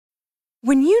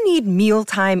When you need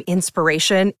mealtime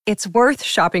inspiration, it's worth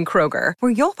shopping Kroger,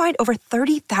 where you'll find over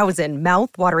 30,000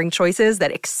 mouth-watering choices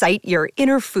that excite your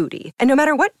inner foodie. And no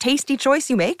matter what tasty choice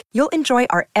you make, you'll enjoy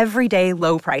our everyday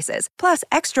low prices, plus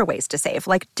extra ways to save,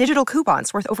 like digital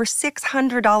coupons worth over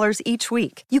 $600 each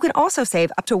week. You can also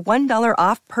save up to $1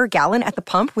 off per gallon at the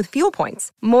pump with fuel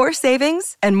points. More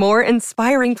savings and more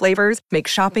inspiring flavors make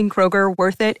shopping Kroger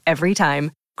worth it every time.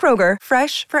 Kroger,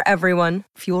 fresh for everyone.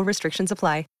 Fuel restrictions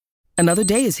apply. Another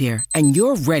day is here, and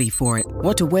you're ready for it.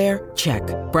 What to wear? Check.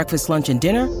 Breakfast, lunch, and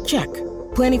dinner? Check.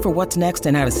 Planning for what's next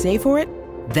and how to save for it?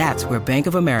 That's where Bank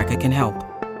of America can help.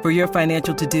 For your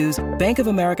financial to-dos, Bank of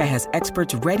America has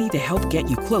experts ready to help get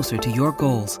you closer to your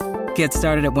goals. Get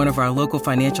started at one of our local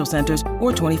financial centers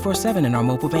or 24/7 in our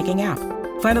mobile banking app.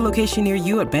 Find a location near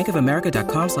you at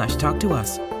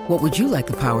bankofamerica.com/talktous. What would you like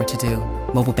the power to do?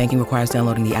 Mobile banking requires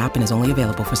downloading the app and is only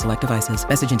available for select devices.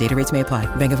 Message and data rates may apply.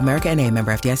 Bank of America N.A.,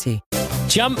 member FDIC.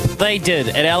 Jump they did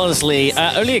at Ellerslie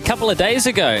only a couple of days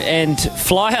ago, and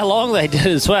fly along they did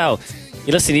as well.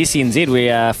 You're listening to SNZ. We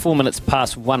are 4 minutes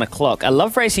past 1 o'clock.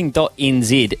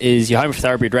 Loveracing.nz is your home for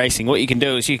thoroughbred racing. What you can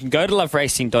do is you can go to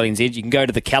Loveracing.nz, you can go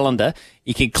to the calendar,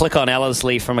 you can click on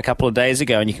Ellerslie from a couple of days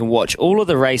ago, and you can watch all of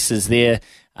the races there.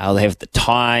 They have the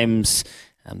times,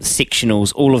 the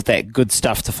sectionals, all of that good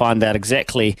stuff to find out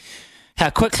exactly how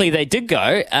quickly they did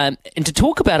go. And to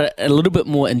talk about it a little bit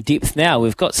more in depth now,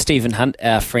 we've got Stephen Hunt,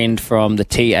 our friend from the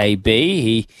TAB.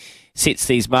 He sets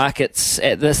these markets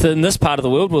in this part of the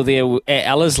world, well, they're at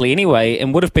Ellerslie anyway,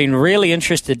 and would have been really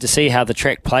interested to see how the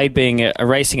track played, being a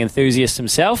racing enthusiast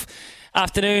himself.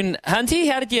 Afternoon,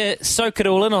 Hunty. How did you soak it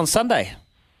all in on Sunday?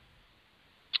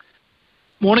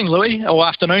 Morning, Louis, or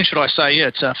afternoon, should I say. Yeah,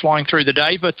 it's flying through the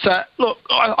day. But, look,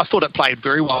 I thought it played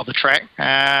very well, the track.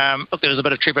 Look, there was a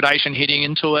bit of trepidation heading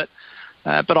into it.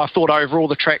 But I thought overall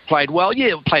the track played well.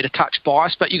 Yeah, it played a touch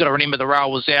biased, but you got to remember the rail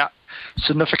was out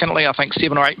significantly, I think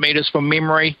 7 or 8 metres from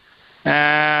memory.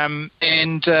 And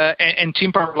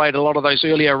tempo related a lot of those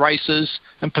earlier races,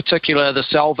 in particular the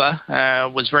Salva,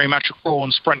 was very much a crawl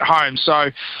and sprint home.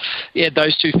 So, yeah,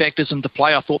 those two factors into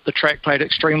play. I thought the track played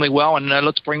extremely well, and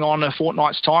let's bring on a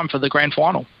fortnight's time for the grand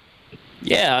final.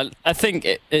 Yeah, I think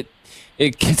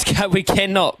we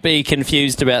cannot be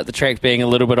confused about the track being a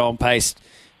little bit on pace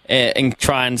and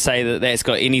try and say that that's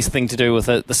got anything to do with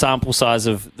the sample size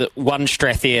of the one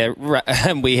Strathair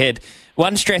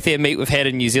meet we've had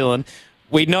in New Zealand.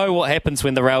 We know what happens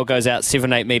when the rail goes out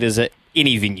 7-8 metres at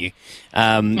any venue.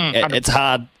 It's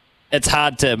hard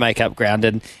to make up ground.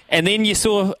 And then you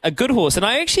saw a good horse. And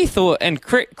I actually thought, and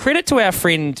credit to our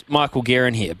friend Michael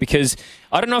Guerin here, because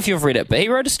I don't know if you've read it, but he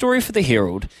wrote a story for the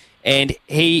Herald, and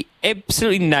he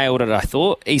absolutely nailed it, I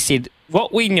thought. He said,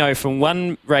 what we know from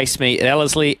one race meet at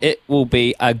Ellerslie, it will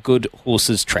be a good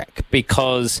horses track,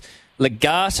 because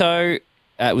Legato,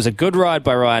 it was a good ride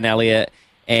by Ryan Elliott,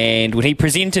 and when he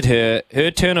presented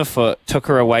her turn of foot took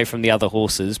her away from the other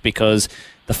horses, because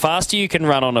the faster you can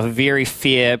run on a very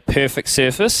fair, perfect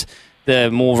surface, the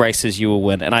more races you will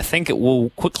win. And I think it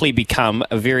will quickly become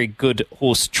a very good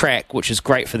horse track, which is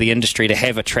great for the industry to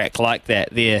have a track like that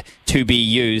there to be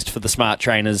used for the smart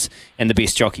trainers and the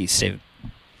best jockeys, Steve.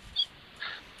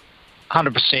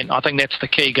 100%. I think that's the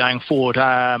key going forward.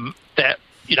 That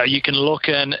you can look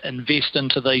and invest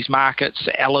into these markets,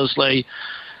 Ellerslie,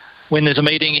 when there's a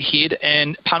meeting ahead,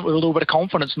 and punt with a little bit of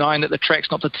confidence, knowing that the track's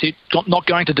not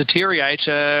going to deteriorate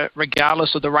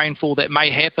regardless of the rainfall that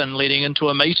may happen leading into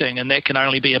a meeting, and that can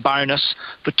only be a bonus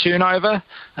for turnover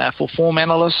for form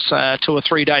analysts 2 or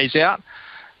 3 days out.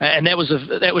 And that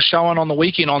was shown on the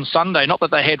weekend on Sunday. Not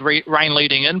that they had rain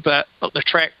leading in, but look, the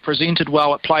track presented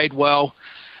well, it played well.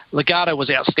 Legato was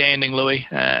outstanding, Louis.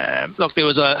 Look, there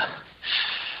was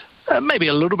maybe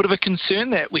a little bit of a concern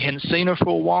that we hadn't seen her for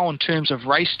a while in terms of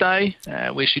race day,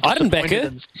 where she disappointed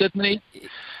in Sydney.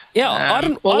 Yeah,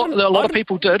 a lot of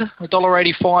people did.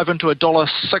 $1.85 into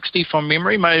 $1.60 from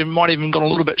memory. Might even gone a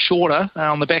little bit shorter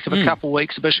on the back of a couple of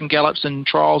exhibition gallops and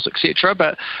trials, etc.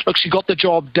 But look, she got the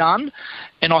job done,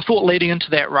 and I thought leading into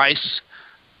that race,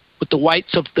 with the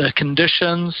weights of the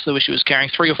conditions, so she was carrying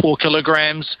 3 or 4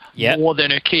 kilograms more than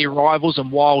her key rivals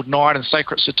in Wild Knight and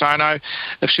Sacred Sotono.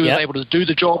 If she was able to do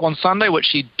the job on Sunday, which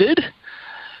she did,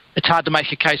 it's hard to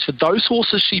make a case for those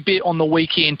horses she bet on the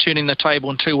weekend, turning the table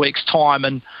in 2 weeks' time.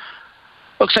 And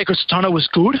look, Sacred Sotono was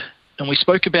good, and we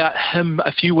spoke about him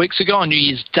a few weeks ago on New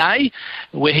Year's Day,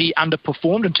 where he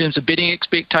underperformed in terms of betting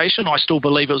expectation. I still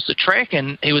believe it was the track,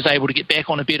 and he was able to get back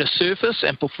on a better surface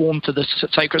and perform to the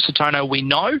Sacred Sotono we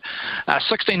know.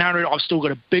 1600, I've still got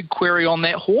a big query on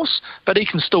that horse, but he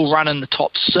can still run in the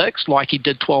top 6 like he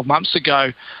did 12 months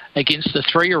ago against the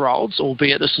 3-year-olds,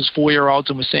 albeit this is 4-year-olds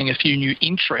and we're seeing a few new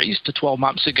entries to 12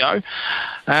 months ago.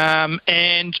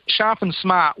 And Sharp and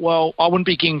Smart, well, I wouldn't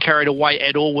be getting carried away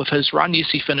at all with his run. Yes,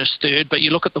 he finished third, but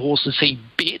you look at the horses he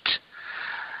bet,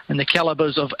 and the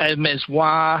calibers of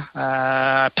Amazwa,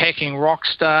 Packing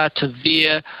Rockstar,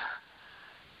 Tavere.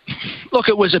 Look,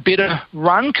 it was a better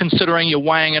run considering you're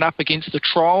weighing it up against the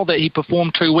trial that he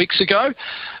performed 2 weeks ago,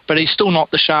 but he's still not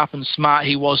the Sharp and Smart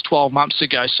he was 12 months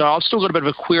ago. So I've still got a bit of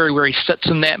a query where he sits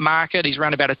in that market. He's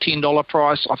around about a $10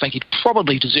 price. I think he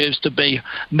probably deserves to be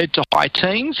mid to high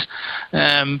teens.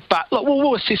 But look,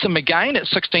 we'll assess him again at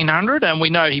 $1,600, and we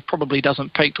know he probably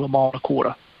doesn't peak to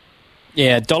 $1.25.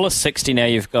 Yeah, $1.60 now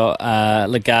you've got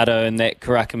Legato in that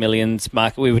Karaka Millions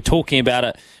market. We were talking about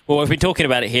it, well, we've been talking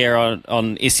about it here on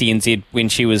SENZ when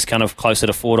she was kind of closer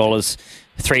to $4,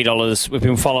 $3. We've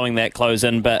been following that close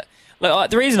in, but look,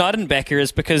 the reason I didn't back her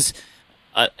is because,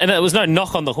 and it was no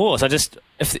knock on the horse,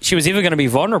 if she was ever going to be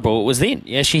vulnerable, it was then.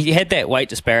 Yeah, she had that weight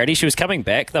disparity. She was coming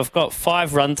back. They've got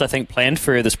 5 runs, I think, planned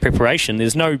for her this preparation.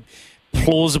 There's no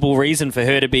plausible reason for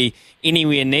her to be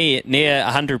anywhere near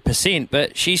 100%,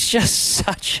 but she's just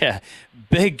such a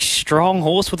big, strong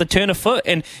horse with a turn of foot,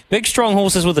 and big, strong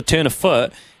horses with a turn of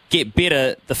foot get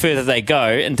better the further they go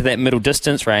into that middle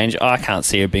distance range. I can't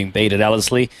see her being beat at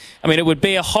Ellerslie. I mean, it would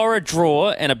be a horror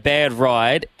draw and a bad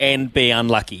ride and be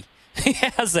unlucky.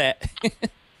 How's that?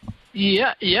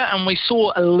 Yeah, and we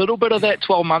saw a little bit of that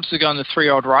 12 months ago in the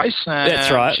 3-year-old race.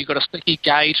 That's right. She got a sticky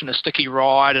gate and a sticky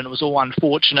ride, and it was all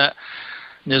unfortunate.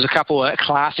 And there's a couple of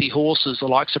classy horses, the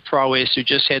likes of Pro-S, who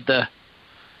just had the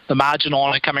margin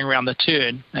on it coming around the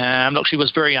turn. Look, she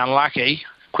was very unlucky.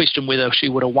 Question whether she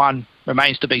would have won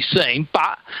remains to be seen.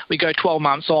 But we go 12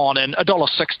 months on, and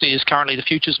 $1.60 is currently the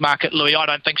futures market, Louis. I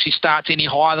don't think she starts any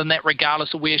higher than that,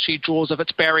 regardless of where she draws, if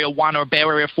it's barrier 1 or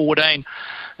barrier 14.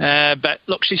 But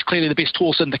look, she's clearly the best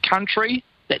horse in the country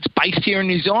that's based here in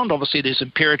New Zealand. Obviously, there's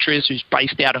Imperatriz who's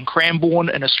based out in Cranbourne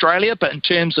in Australia, but in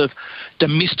terms of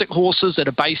domestic horses that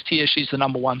are based here, she's the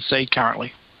number 1 seed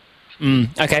currently.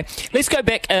 Okay, let's go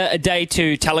back a day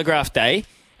to Telegraph Day.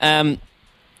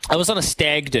 I was on a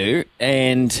stag do,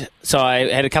 and so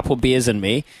I had a couple of beers in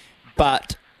me,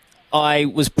 but I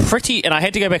was and I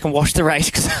had to go back and watch the race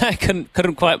because I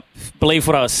couldn't quite believe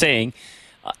what I was seeing.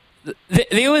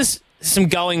 There was some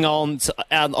going on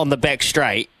out on the back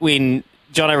straight when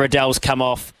Jono Riddell's come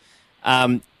off.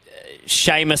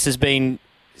 Seamus has been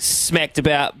smacked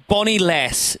about. Bonnie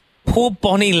Lass, poor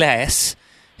Bonnie Lass,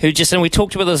 who just, and we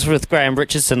talked about this with Graham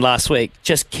Richardson last week,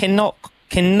 just cannot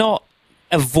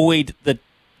avoid the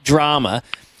drama.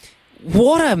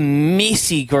 What a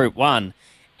messy Group 1.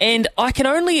 And I can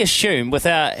only assume,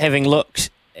 without having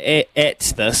looked at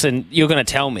this, and you're going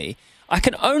to tell me, I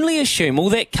can only assume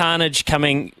all that carnage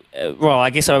coming,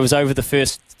 I guess I was over the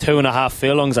first 2.5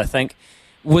 furlongs, I think,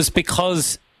 was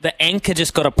because the anchor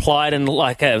just got applied in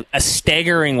like a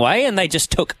staggering way, and they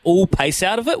just took all pace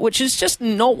out of it, which is just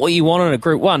not what you want in a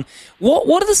Group 1.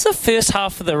 What is the first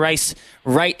half of the race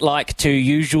rate like to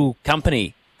usual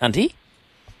company, Hunty?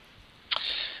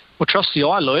 Well, trust the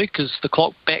eye, Louis, because the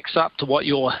clock backs up to what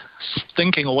you're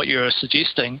thinking or what you're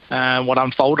suggesting. What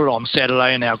unfolded on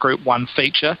Saturday in our Group 1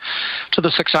 feature. To the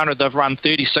 600, they've run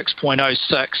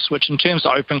 36.06, which in terms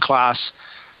of open class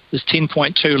is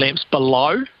 10.2 lengths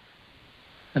below.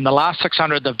 In the last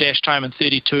 600, they've dashed home in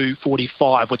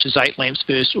 32.45, which is 8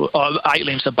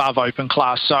 lengths above open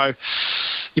class. So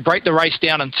you break the race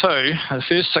down in two. The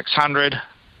first 600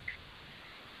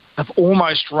 have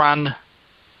almost run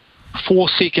 4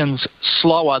 seconds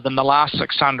slower than the last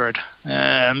 600.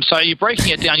 So you're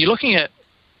breaking it down. You're looking at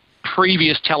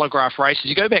previous Telegraph races.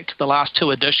 You go back to the last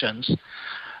 2 editions.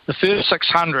 The first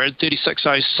 600,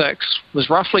 36.06, was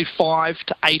roughly 5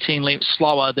 to 18 lengths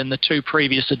slower than the 2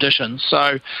 previous editions.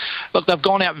 So, look, they've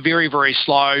gone out very, very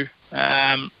slow.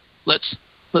 Let's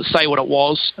say what it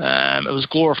was. It was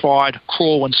glorified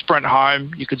crawl and sprint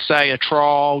home. You could say a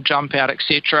trial, jump out,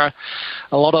 etc.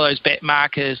 A lot of those back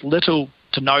markers, little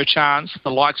to no chance.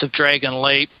 The likes of Dragon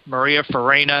Leap, Maria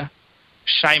Farina,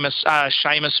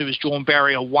 Seamus, who was drawn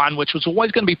barrier 1, which was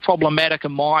always going to be problematic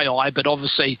in my eye, but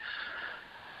obviously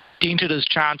dented his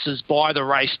chances by the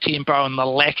race tempo and the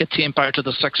lack of tempo to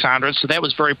the 600. So that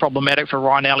was very problematic for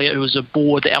Ryan Elliott, who was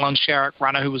aboard the Alan Sharrock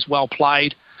runner, who was well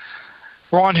played.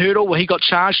 Ryan Hurdle, well, he got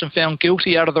charged and found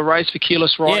guilty out of the race for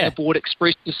careless riding aboard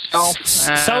Express Yourself.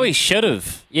 So he should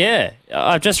have. Yeah,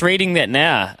 I'm just reading that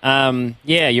now.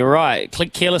 Yeah, you're right.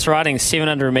 Careless riding,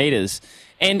 700 metres.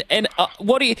 And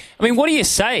what do you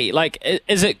say? Like,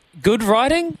 is it good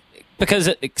riding? Because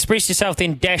Express Yourself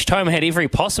then dashed home and had every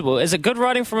possible. Is it good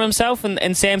riding from himself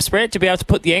and Sam Spratt to be able to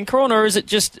put the anchor on, or is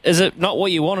it not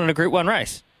what you want in a Group 1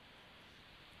 race?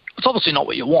 it's obviously not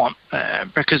what you want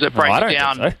because it breaks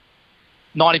down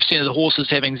 90% of the horses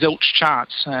having zilch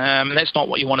chance. And that's not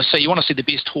what you want to see. You want to see the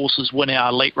best horses win our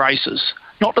elite races.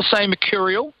 Not to say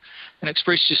Mercurial and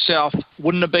Express Yourself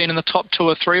wouldn't have been in the top 2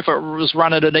 or 3 if it was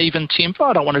run at an even tempo.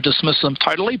 I don't want to dismiss them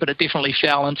totally, but it definitely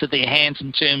fell into their hands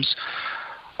in terms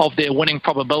of their winning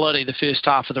probability the first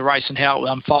half of the race and how it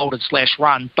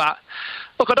unfolded/run. But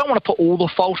look, I don't want to put all the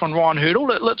fault on Ryan Hurdle.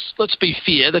 Let's be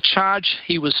fair. The charge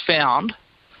he was found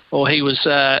for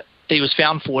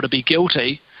to be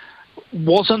guilty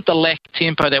wasn't the lack of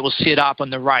tempo that was set up in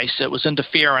the race. It was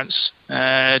interference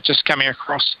just coming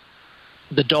across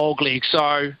the dog leg,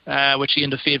 which he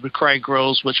interfered with Craig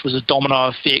Grills, which was a domino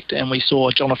effect, and we saw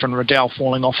Jonathan Riddell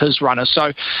falling off his runner.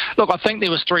 So, look, I think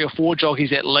there was 3 or 4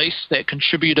 jockeys at least that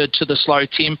contributed to the slow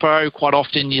tempo. Quite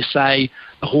often you say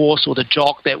the horse or the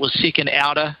jock that was second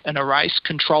outer in a race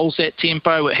controls that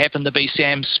tempo. It happened to be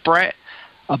Sam Spratt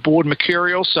aboard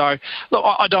Mercurial. So, look,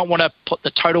 I don't want to put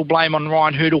the total blame on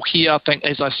Ryan Hurdle here. I think,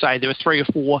 as I say, there were 3 or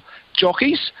 4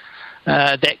 jockeys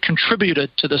that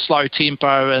contributed to the slow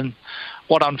tempo and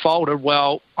what unfolded.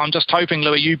 Well, I'm just hoping,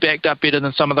 Louis, you backed up better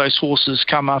than some of those horses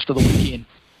come after the weekend.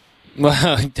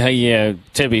 Well, yeah,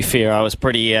 to be fair, I was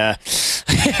pretty ran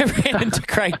into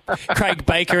Craig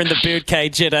Baker in the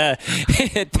birdcage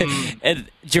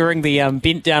during the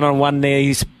bent down on one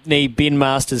knee Ben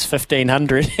Masters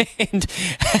 1500, and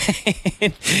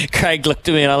Craig looked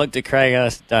at me and I looked at Craig and I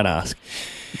said, don't ask.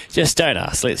 Just don't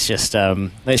ask. Let's just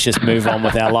move on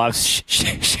with our lives,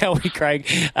 shall we, Craig?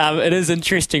 It is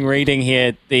interesting reading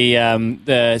here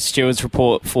the stewards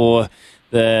report for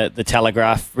the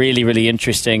Telegraph. Really, really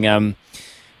interesting. A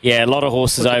lot of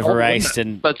horses over raced,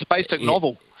 but it's a basic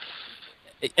novel.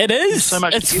 It is. So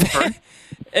much to get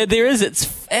through. There is. It's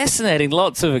fascinating.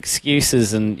 Lots of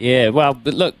excuses, and but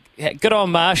look, good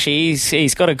on Marshy.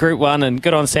 He's got a Group 1, and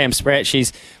good on Sam Spratt.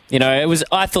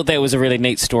 I thought that was a really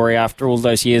neat story after all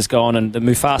those years gone, and the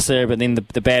Mufasa, but then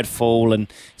the bad fall,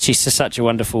 and she's just such a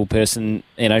wonderful person.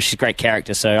 She's a great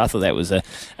character, so I thought that was a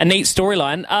neat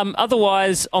storyline.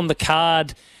 Otherwise, on the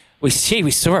card, we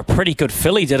saw a pretty good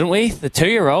filly, didn't we? The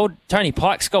 2-year-old, Tony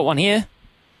Pike's got one here.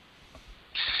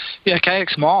 Yeah,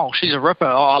 KX Mile. She's a ripper.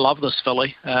 Oh, I love this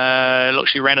filly. Look,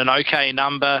 she ran an okay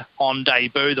number on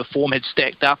debut. The form had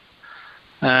stacked up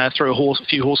through a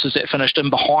few horses that finished in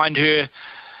behind her.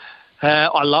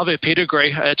 I love her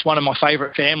pedigree. It's one of my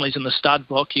favourite families in the stud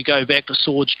book. You go back to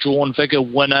Swords Drawn, Vigor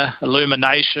Winner,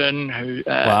 Illumination, who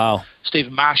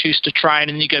Stephen Marsh used to train,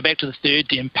 and then you go back to the third,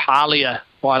 the Impalia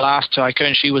by Last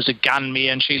Tycoon. She was a gun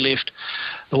mare, and she left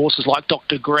the horses like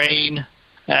Dr. Green,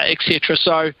 etc.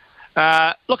 So,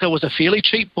 look, it was a fairly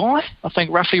cheap buy. I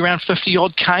think roughly around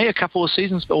 50-odd K a couple of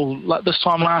seasons, or like this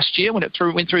time last year when it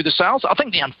went through the sales. I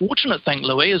think the unfortunate thing,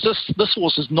 Louis, is this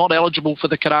horse is not eligible for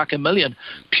the Karaka Million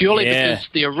purely because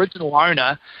the original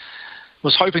owner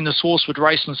was hoping this horse would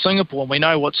race in Singapore, and we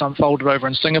know what's unfolded over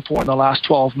in Singapore in the last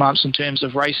 12 months in terms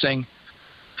of racing,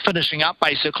 finishing up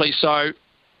basically. So,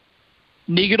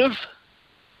 negative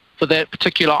for that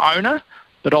particular owner.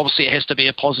 But obviously it has to be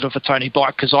a positive for Tony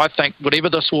Pike, because I think whatever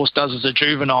this horse does as a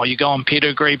juvenile, you go on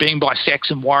pedigree, being by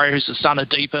Saxon Warrior, who's the son of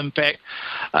Deep Impact,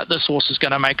 this horse is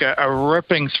going to make a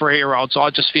ripping 3-year-old. So I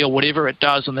just feel whatever it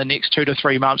does in the next 2 to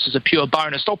 3 months is a pure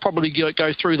bonus. They'll probably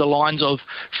go through the lines of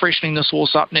freshening this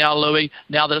horse up now, Louis,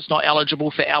 now that it's not eligible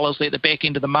for Ellerslie at the back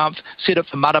end of the month, set it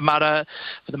for Matamata,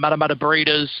 for the Matamata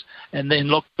breeders, and then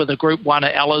look for the Group 1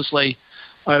 at Ellerslie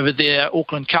over their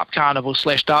Auckland Cup Carnival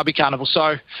 / Derby Carnival.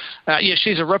 So,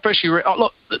 she's a ripper.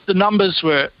 Look, the numbers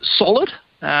were solid.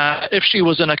 If she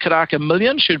was in a Karaka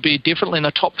Million, she'd be definitely in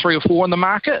the top 3 or 4 in the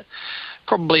market.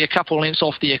 Probably a couple of lengths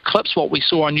off the Eclipse, what we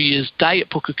saw on New Year's Day at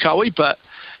Pukekohe. But,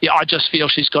 I just feel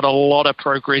she's got a lot of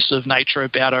progressive nature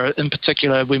about her, in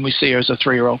particular when we see her as a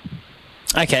 3-year-old.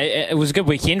 Okay, it was a good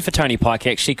weekend for Tony Pike,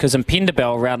 actually, because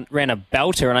Impendabell ran a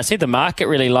belter, and I said the market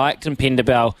really liked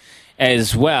Impendabell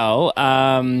as well,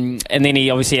 and then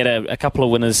he obviously had a couple of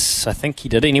winners. I think he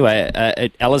did anyway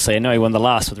at Ellerslie. I know he won the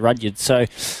last with Rudyard. So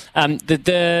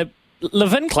the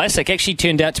Levin Classic actually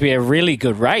turned out to be a really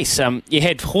good race. You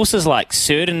had horses like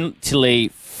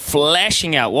Certainly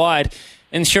flashing out wide,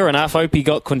 and sure enough, Opie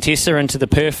got Contessa into the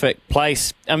perfect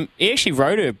place. He actually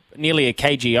rode her nearly a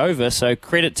kg over, so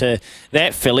credit to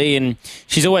that filly, and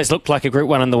she's always looked like a Group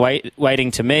 1 in the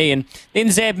waiting to me. And then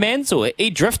Zab Manzel, he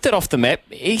drifted off the map.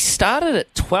 He started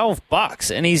at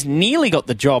 $12, and he's nearly got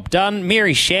the job done.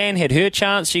 Mary Shan had her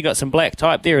chance. She got some black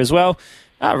type there as well.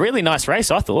 Really nice race,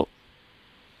 I thought.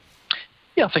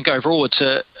 Yeah, I think overall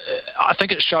I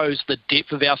think it shows the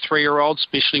depth of our 3-year-olds,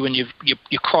 especially when you're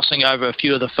crossing over a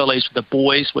few of the fillies with the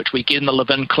boys, which we get in the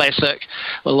Levin Classic.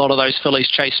 A lot of those fillies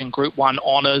chasing Group 1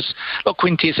 honours. Look,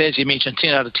 Quintessa, as you mentioned,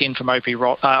 10 out of 10 from Opie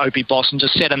Boston,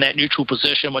 just sat in that neutral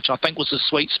position, which I think was a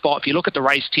sweet spot. If you look at the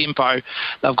race tempo,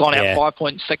 they've gone out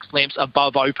 5.6 lengths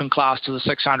above open class to the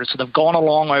 600. So they've gone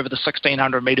along over the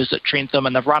 1,600 metres at Trentham,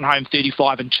 and they've run home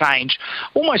 35 and change.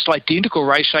 Almost identical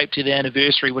race shape to the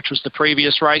anniversary, which was the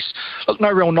previous race. Look, no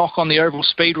real knock on the overall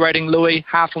speed rating, Louis.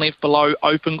 Half a length below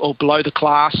open or below the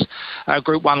class,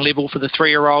 Group 1 level for the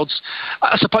 3-year-olds.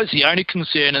 I suppose the only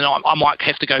concern, and I might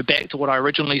have to go back to what I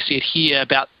originally said here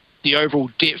about the overall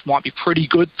depth might be pretty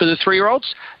good for the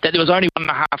 3-year-olds, that there was only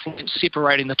 1.5 lengths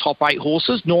separating the top 8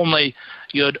 horses. Normally,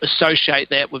 you'd associate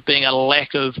that with being a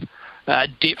lack of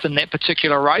depth in that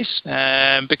particular race,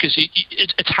 because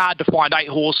it's hard to find 8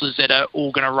 horses that are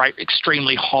all going to rate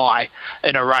extremely high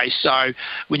in a race. So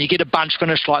when you get a bunch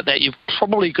finish like that, you've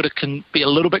probably got to be a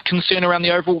little bit concerned around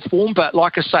the overall form. But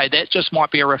like I say, that just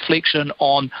might be a reflection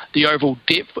on the overall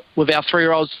depth with our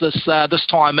 3-year-olds this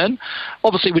time in.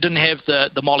 Obviously, we didn't have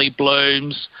the Molly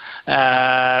Blooms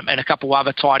and a couple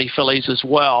other tidy fillies as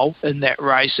well in that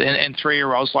race, and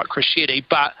 3-year-olds like Crescetti,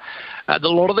 but a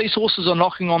lot of these horses are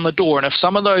knocking on the door, and if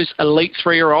some of those elite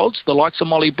 3-year-olds, the likes of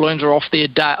Molly Blooms, are off their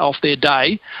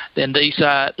day, then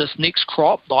this next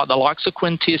crop, like the likes of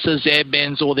Quintessa, Zab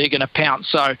Manzor, they're going to pounce.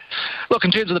 So, look,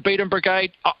 in terms of the beaten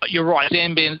brigade, you're right.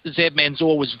 Zab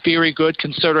Manzor was very good,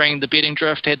 considering the betting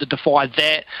drift had to defy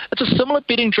that. It's a similar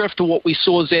betting drift to what we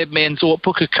saw Zab Manzor at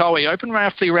Pukekohe, opened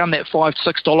roughly around that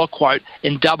 $5-6 quote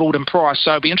and doubled in price.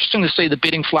 So it'll be interesting to see the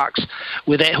betting flux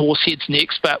where that horse heads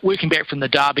next. But working back from the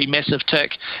Derby, massive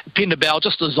tick. Pendabell,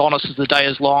 just as honest as the day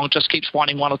is long, just keeps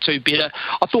finding 1 or 2 better.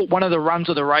 I thought one of the runs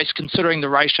of the race, considering the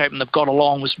race shape and they've got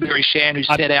along, was Mary Shan, who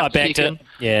sat out backed second. It.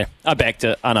 Yeah, I backed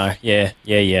it. I know.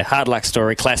 Yeah. Hard luck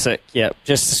story, classic. Yeah,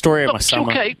 just the story of my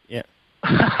summer. She'll keep. Yeah.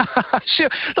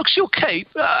 She'll keep.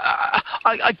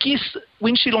 I guess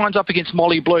when she lines up against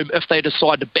Molly Bloom, if they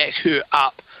decide to back her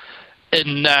up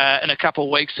in a couple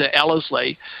of weeks at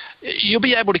Ellerslie, you'll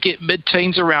be able to get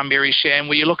mid-teens around Mary Shan,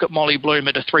 where you look at Molly Bloom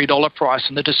at a $3 price,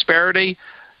 and the disparity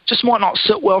just might not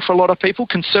sit well for a lot of people,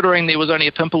 considering there was only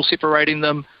a pimple separating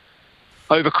them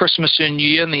over Christmas and New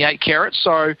Year in the 8 carats.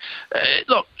 So,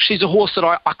 look, she's a horse that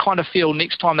I kind of feel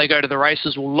next time they go to the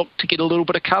races will look to get a little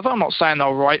bit of cover. I'm not saying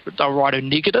they'll ride a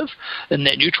negative in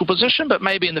that neutral position, but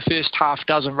maybe in the first half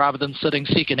dozen rather than sitting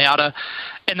second outer.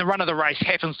 And the run of the race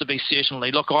happens to be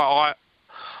certainly. Look, I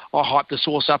hyped this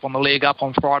horse up on the leg up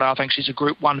on Friday. I think she's a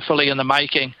Group 1 filly in the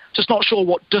making. Just not sure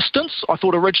what distance. I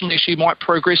thought originally she might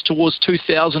progress towards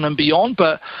 2,000 and beyond,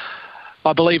 but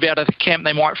I believe out of the camp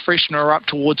they might freshen her up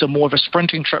towards a more of a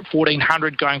sprinting trip,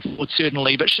 1,400 going forward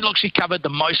certainly. But she covered the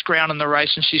most ground in the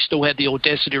race, and she still had the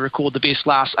audacity to record the best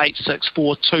last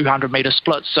 8.64 200-metre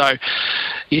split. So,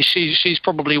 yeah, she's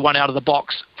probably one out of the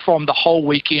box from the whole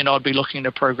weekend. I'd be looking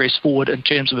to progress forward in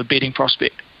terms of a betting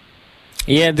prospect.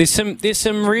 Yeah, there's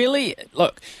some really,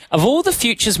 look, of all the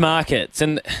futures markets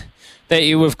and that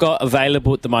we've got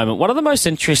available at the moment, one of the most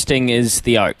interesting is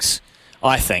the Oaks,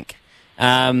 I think.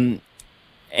 And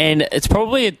it's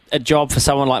probably a job for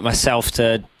someone like myself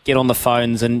to get on the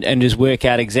phones and just work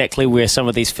out exactly where some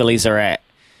of these fillies are at.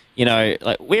 You know,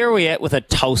 like where are we at with a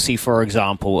Tulsi, for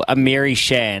example, a Mary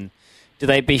Shan? Are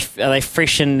they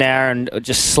freshened now and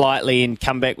just slightly and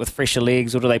come back with fresher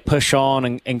legs, or do they push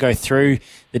on and go through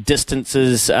the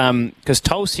distances? Because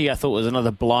Tulsi, I thought, was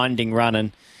another blinding run,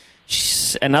 and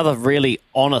she's another really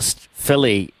honest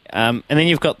filly. And then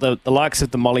you've got the likes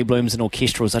of the Molly Blooms and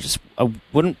Orchestrals. I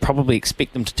wouldn't probably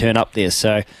expect them to turn up there.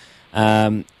 So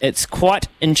it's quite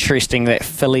interesting, that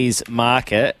fillies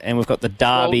market, and we've got the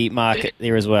Derby market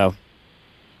there as well.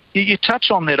 You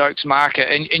touch on that Oaks market,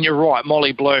 and you're right,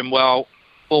 Molly Bloom, well,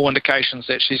 all indications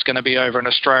that she's going to be over in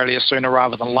Australia sooner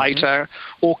rather than later.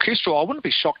 Orchestral, I wouldn't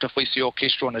be shocked if we see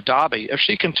Orchestral in a Derby. If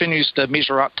she continues to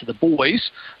measure up to the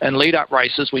boys and lead-up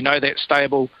races, we know that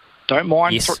stable don't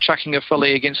mind chucking a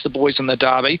filly against the boys in the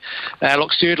Derby.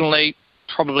 Look, certainly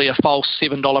probably a false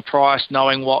 $7 price,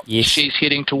 knowing what she's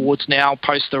heading towards now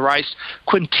post the race.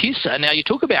 Quintessa, now you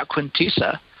talk about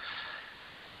Quintessa,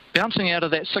 bouncing out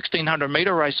of that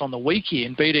 1,600-metre race on the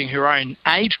weekend, beating her own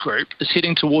age group, is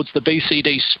heading towards the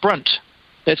BCD Sprint.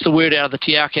 That's the word out of the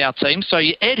Te Akau team. So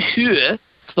you add her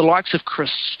to the likes of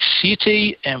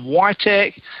Crescetti and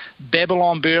Whiteack,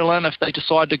 Babylon Berlin, if they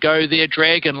decide to go there,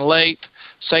 Dragon Leap,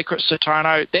 Sacred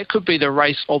Satono, that could be the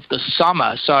race of the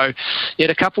summer. So you had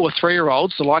a couple of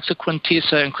 3-year-olds, the likes of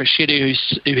Quintessa and Crescetti,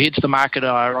 who heads the market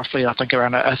roughly, I think,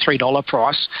 around a $3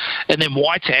 price. And then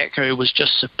Waitak, who was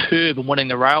just superb in winning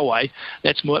the Railway.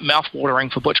 That's mouth-watering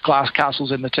for Butch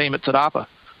Castles and the team at Te Rapa.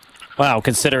 Well,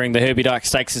 considering the Herbie Dyke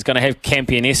Stakes is going to have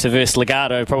Campionessa versus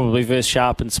Legato, probably versus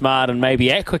Sharp and Smart, and maybe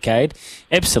Aquicade,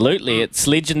 absolutely. It's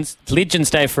Legends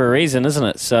Day for a reason, isn't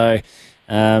it? So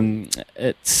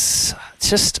it's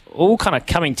just all kind of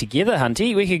coming together,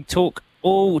 Hunty. We could talk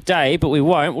all day, but we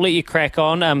won't. We'll let you crack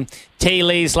on. T.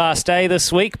 Lee's last day this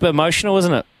week, but emotional,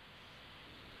 isn't it?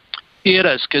 Yeah, it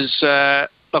is, because,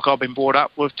 look, I've been brought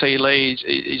up with T. Lee.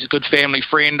 He's a good family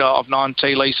friend. I've known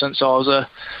T. Lee since I was a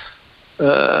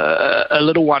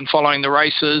little one, following the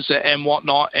races and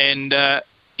whatnot. And,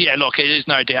 look, there's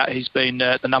no doubt he's been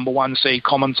the number one seed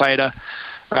commentator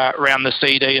around the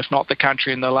CD, if not the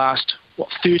country, in the last,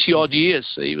 30-odd years.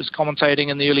 He was commentating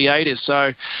in the early 80s.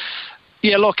 So,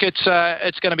 yeah, look, it's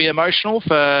going to be emotional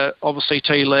for, obviously,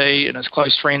 T. Lee and his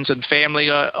close friends and family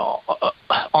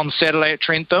on Saturday at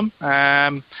Trentham.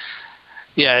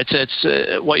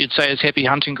 It's what you'd say is happy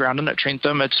hunting ground, isn't it,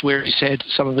 Trentham? It's where he's had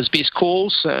some of his best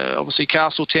calls, obviously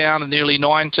Castletown in the early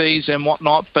 90s and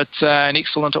whatnot, but an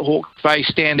excellent at Hawke's Bay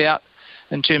standout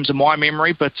in terms of my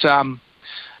memory. But,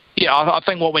 I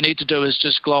think what we need to do is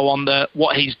just glow on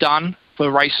what he's done for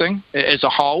racing as a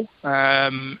whole,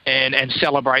 and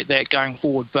celebrate that going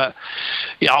forward. But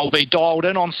I'll be dialed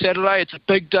in on Saturday. It's a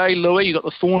big day, Louis. You've got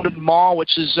the Thorndon Mile,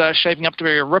 which is shaping up to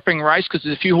be a ripping race, because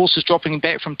there's a few horses dropping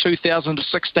back from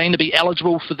 2016 to be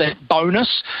eligible for that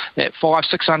bonus, that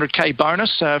 600k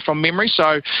bonus from memory.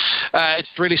 So it's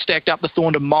really stacked up, the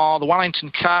Thorndon Mile. The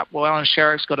Wellington Cup, Alan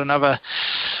Sharrock's got another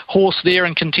horse there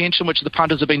in contention, which the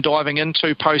punters have been diving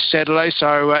into post-Saturday.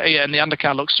 So, and the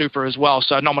undercard looks super as well.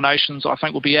 So nominations, I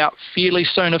think, will be out fairly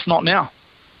soon, if not now.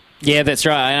 Yeah, that's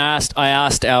right. I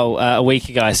asked Al a week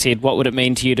ago, I said, what would it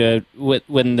mean to you to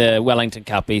win the Wellington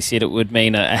Cup? He said it would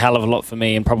mean a hell of a lot for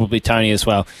me, and probably Tony as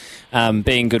well,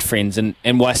 being good friends. And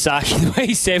Waisaki, the way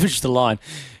he savaged the line,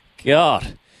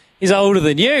 God, he's older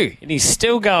than you, and he's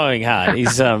still going hard.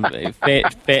 He's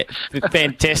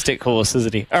fantastic horse,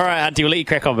 isn't he? All right, Hunty, we'll let you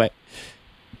crack on, mate.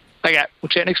 Okay, we'll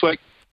chat next week.